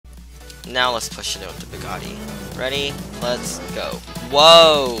Now let's push it into Bugatti. Ready? Let's go.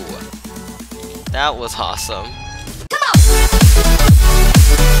 Whoa! That was awesome.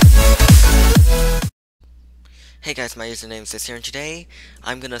 Hey guys, my username is this here, and today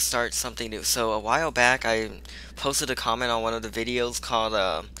I'm gonna start something new. So a while back I posted a comment on one of the videos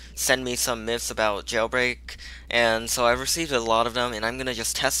called send me some myths about Jailbreak, and so I've received a lot of them and I'm gonna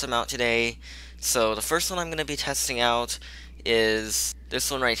just test them out today. So the first one I'm gonna be testing out is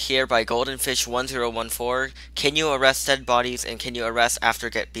this one right here by goldenfish1014. Can you arrest dead bodies and can you arrest after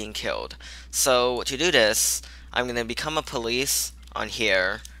being killed? So to do this, I'm gonna become a police on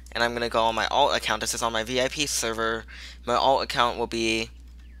here. And I'm going to go on my alt account. This is on my VIP server. My alt account will be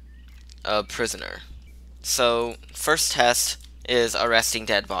a prisoner. So, first test is arresting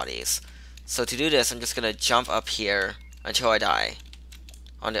dead bodies. So to do this, I'm just going to jump up here until I die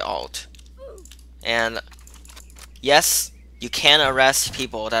on the alt. And yes, you can arrest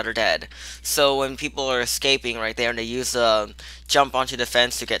people that are dead. So when people are escaping right there and they use the jump onto the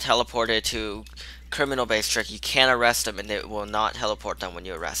fence to get teleported to criminal base trick, you can arrest them and it will not teleport them when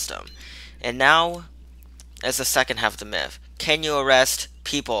you arrest them. And now is the second half of the myth. Can you arrest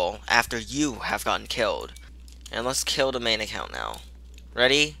people after you have gotten killed? And let's kill the main account now.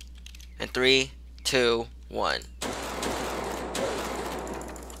 Ready? In 3, 2, 1.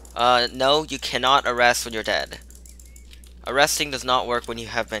 No, you cannot arrest when you're dead. Arresting does not work when you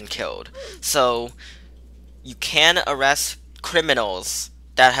have been killed. So, you can arrest criminals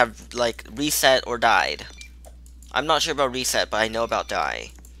that have, like, reset or died. I'm not sure about reset, but I know about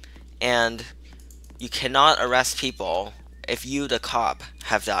die. And you cannot arrest people if you, the cop,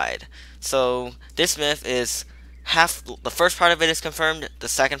 have died. So, this myth is the first part of it is confirmed, the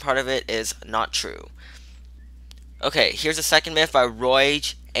second part of it is not true. Okay, here's the second myth by Roy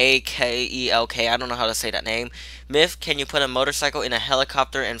Akelk. I don't know how to say that name. Myth, can you put a motorcycle in a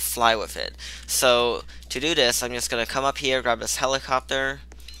helicopter and fly with it? So, to do this, I'm just going to come up here, grab this helicopter,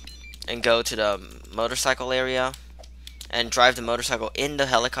 and go to the motorcycle area, and drive the motorcycle in the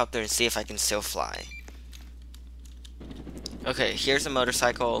helicopter and see if I can still fly. Okay, here's the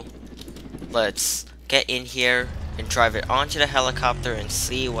motorcycle. Let's get in here and drive it onto the helicopter and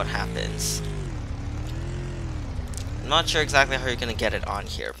see what happens. I'm not sure exactly how you're gonna get it on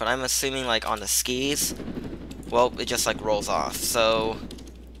here, but I'm assuming like on the skis, well, it just like rolls off. So,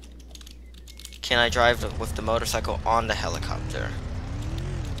 can I drive with the motorcycle on the helicopter?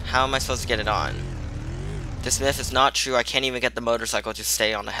 How am I supposed to get it on? This myth is not true. I can't even get the motorcycle to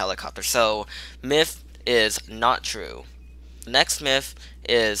stay on the helicopter. So, myth is not true. The next myth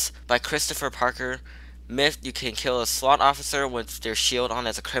is by Christopher Parker. Myth, you can kill a SWAT officer with their shield on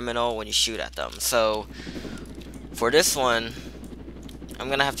as a criminal when you shoot at them. So, for this one, I'm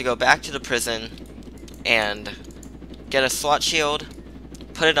going to have to go back to the prison and get a SWAT shield,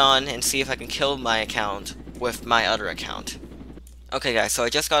 put it on, and see if I can kill my account with my other account. Okay guys, so I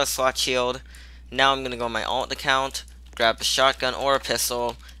just got a SWAT shield. Now I'm going to go on my alt account, grab a shotgun or a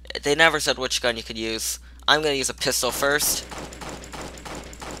pistol. They never said which gun you could use. I'm going to use a pistol first.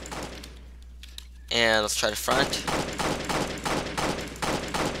 And let's try the front.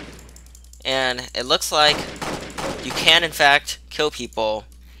 And it looks like you can in fact kill people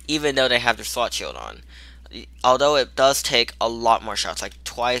even though they have their SWAT shield on. Although it does take a lot more shots, like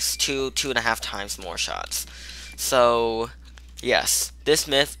twice, 2.5 times more shots. So, yes, this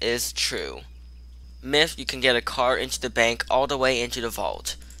myth is true. Myth, you can get a car into the bank all the way into the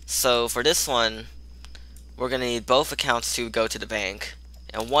vault. So for this one, we're going to need both accounts to go to the bank.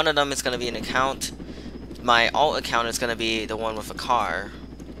 And one of them is going to be an account. My alt account is going to be the one with a car.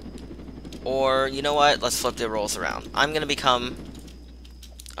 Or, you know what, let's flip the roles around. I'm going to become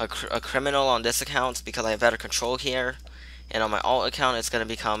a criminal on this account because I have better control here. And on my alt account, it's going to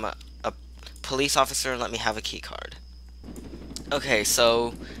become a police officer and let me have a key card. Okay,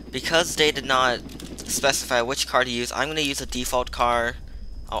 so because they did not specify which car to use, I'm going to use a default car.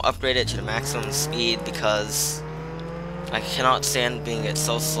 I'll upgrade it to the maximum speed because I cannot stand being it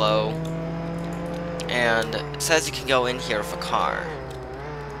so slow. And it says you can go in here with a car.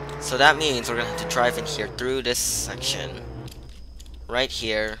 So that means we're going to have to drive in here through this section. Right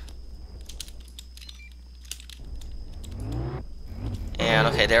here. And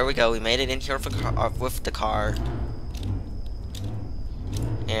okay, there we go. We made it in here with the car.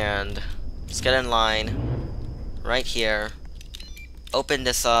 And let's get in line. Right here. Open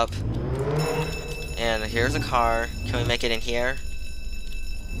this up. And here's a car. Can we make it in here?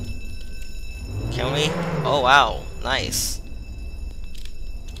 Can we? Oh wow, nice.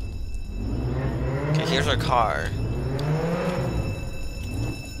 Okay, here's our car.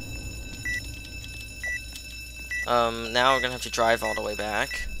 Now we're gonna have to drive all the way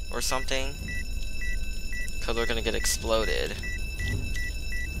back. or something. Because we're gonna get exploded.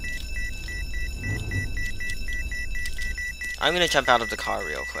 I'm gonna jump out of the car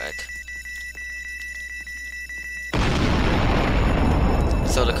real quick.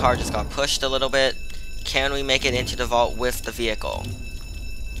 So the car just got pushed a little bit. Can we make it into the vault with the vehicle?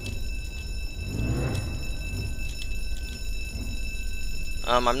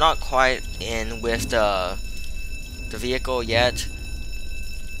 I'm not quite in with the vehicle yet.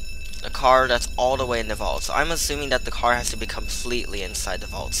 A car that's all the way in the vault. So I'm assuming that the car has to be completely inside the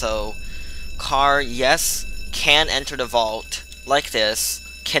vault. So car, yes, can enter the vault like this.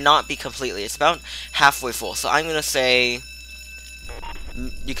 Cannot be completely. It's about halfway full. So I'm gonna say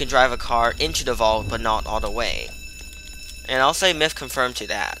you can drive a car into the vault, but not all the way. And I'll say myth confirmed to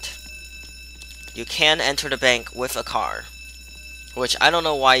that. You can enter the bank with a car. Which I don't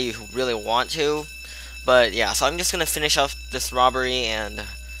know why you really want to. But yeah, so I'm just gonna finish up this robbery and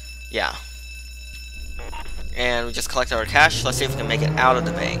yeah. And we just collect our cash. Let's see if we can make it out of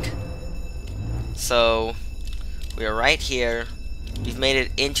the bank. So we are right here. We've made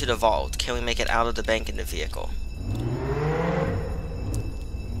it into the vault. Can we make it out of the bank in the vehicle?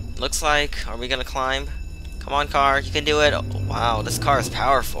 Looks like, are we gonna climb? Come on, car, you can do it. Oh, wow, this car is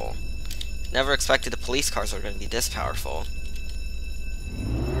powerful. Never expected the police cars were gonna be this powerful.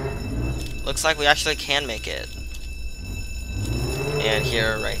 Looks like we actually can make it. And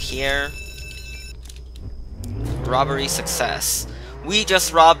here, right here. Robbery success. We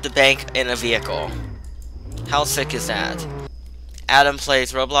just robbed the bank in a vehicle. How sick is that? Adam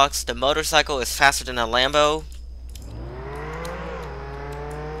plays Roblox. The motorcycle is faster than a Lambo.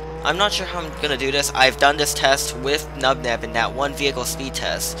 I'm not sure how I'm gonna do this. I've done this test with Nubneb in that one vehicle speed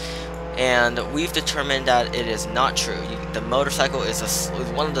test. And we've determined that it is not true. The motorcycle is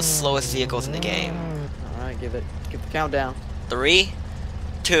one of the slowest vehicles in the game. Alright, give the countdown. 3,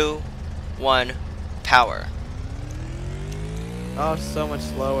 2, 1, power. Oh, so much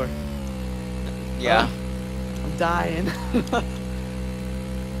slower. Yeah. Oh, I'm dying.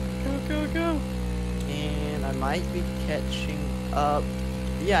 Go, go. And I might be catching up.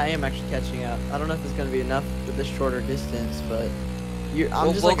 Yeah, I am actually catching up. I don't know if it's going to be enough with this shorter distance, but...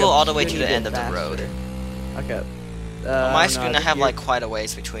 We'll go all the way to the end of the road. Okay. On my screen, I have like quite a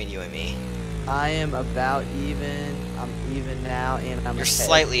ways between you and me. I am about even. I'm even now, and I'm. You're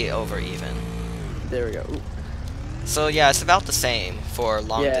slightly over even. There we go. Ooh. So yeah, it's about the same for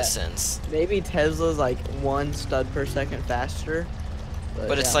long distance. Maybe Tesla's like 1 stud per second faster.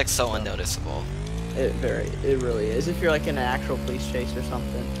 But it's like so unnoticeable. It really is. If you're like in an actual police chase or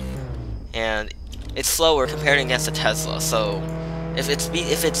something. And it's slower compared against a Tesla. So. If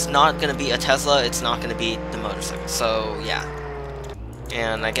it's not gonna be a Tesla, it's not gonna be the motorcycle. So yeah,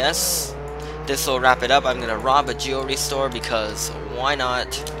 and I guess this will wrap it up. I'm gonna rob a jewelry store because why not?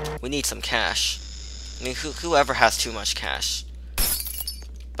 We need some cash. I mean, whoever has too much cash.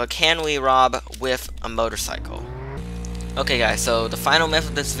 But can we rob with a motorcycle? Okay, guys. So the final myth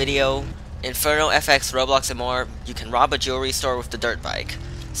of this video: Inferno, FX, Roblox, and more. You can rob a jewelry store with the dirt bike.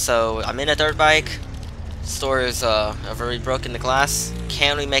 So I'm in a dirt bike. Store is I've already broken the glass.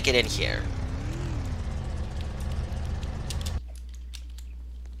 Can we make it in here?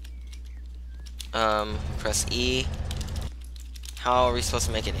 Press E. How are we supposed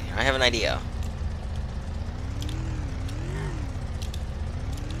to make it in here? I have an idea.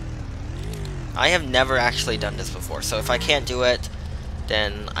 I have never actually done this before, so if I can't do it,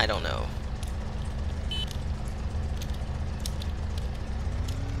 then I don't know.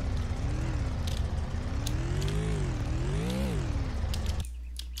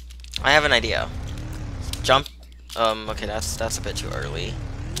 I have an idea. Jump. Okay, that's a bit too early.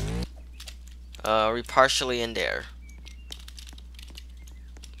 We're partially in there.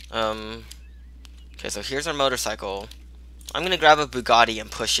 Okay, so here's our motorcycle. I'm gonna grab a Bugatti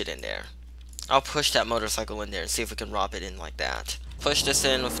and push it in there. I'll push that motorcycle in there and see if we can rob it in like that. Push this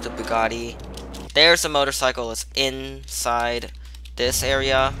in with the Bugatti. There's the motorcycle. It's inside this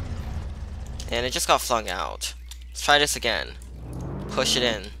area. And it just got flung out. Let's try this again. Push it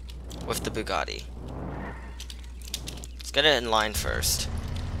in with the Bugatti. Let's get it in line first.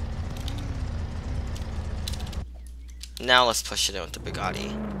 Now let's push it in with the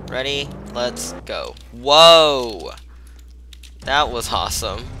Bugatti. Ready? Let's go. Whoa! That was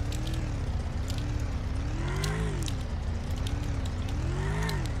awesome.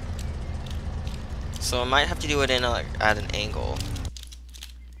 So I might have to do it in at an angle.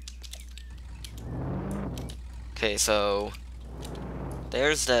 Okay, so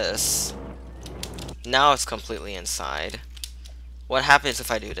there's this. Now it's completely inside. What happens if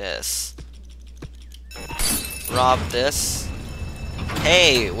I do this? Rob this.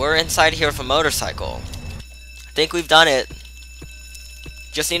 Hey, we're inside here with a motorcycle. I think we've done it.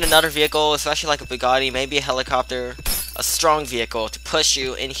 Just need another vehicle, especially like a Bugatti, maybe a helicopter, a strong vehicle to push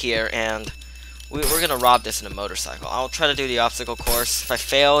you in here, and we're gonna rob this in a motorcycle. I'll try to do the obstacle course. If I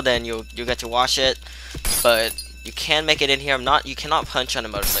fail, then you'll get to watch it. But you can make it in here. You cannot punch on a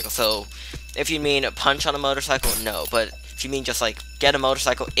motorcycle. So if you mean punch on a motorcycle, no. But if you mean just like get a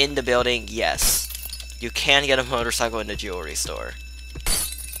motorcycle in the building, yes. You can get a motorcycle in the jewelry store.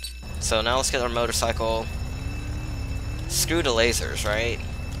 So now let's get our motorcycle. Screw the lasers, right?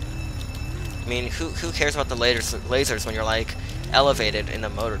 I mean, who cares about the lasers when you're like elevated in a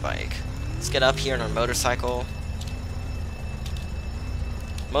motorbike? Let's get up here in our motorcycle.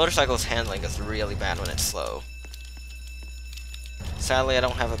 Motorcycle's handling is really bad when it's slow. Sadly, I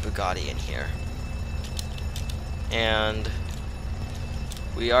don't have a Bugatti in here. And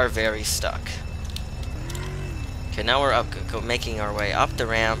we are very stuck. Okay, now we're making our way up the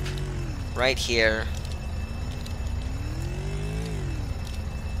ramp right here.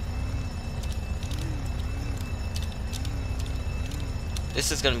 This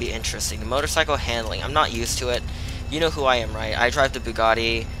is going to be interesting. The motorcycle handling, I'm not used to it. You know who I am, right? I drive the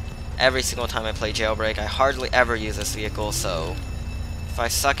Bugatti every single time I play Jailbreak. I hardly ever use this vehicle, so if I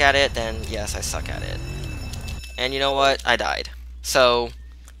suck at it, then yes, I suck at it. And you know what? I died. So,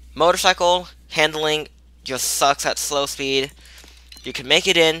 motorcycle handling just sucks at slow speed. You can make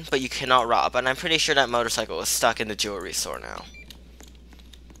it in, but you cannot rob. And I'm pretty sure that motorcycle is stuck in the jewelry store now.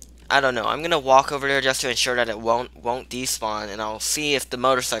 I don't know. I'm gonna walk over there just to ensure that it won't despawn, and I'll see if the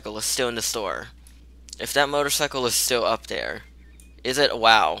motorcycle is still in the store. If that motorcycle is still up there, is it?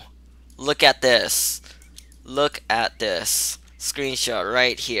 Wow! Look at this. Look at this screenshot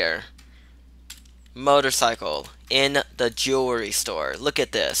right here. Motorcycle in the jewelry store. Look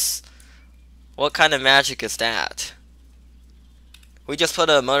at this. What kind of magic is that? We just put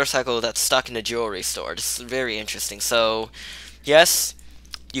a motorcycle that's stuck in the jewelry store. This is very interesting. So, yes.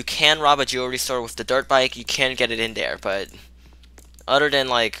 You can rob a jewelry store with the dirt bike, you can get it in there, but other than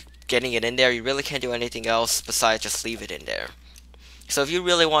like getting it in there, you really can't do anything else besides just leave it in there. So if you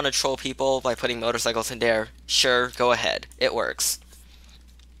really want to troll people by putting motorcycles in there, sure, go ahead. It works.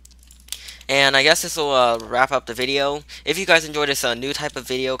 And I guess this will wrap up the video. If you guys enjoyed this new type of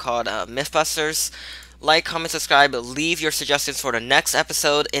video called Mythbusters, like, comment, subscribe, leave your suggestions for the next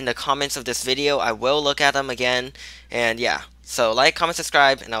episode in the comments of this video. I will look at them again, and yeah. So like, comment,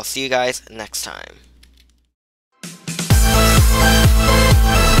 subscribe, and I'll see you guys next time.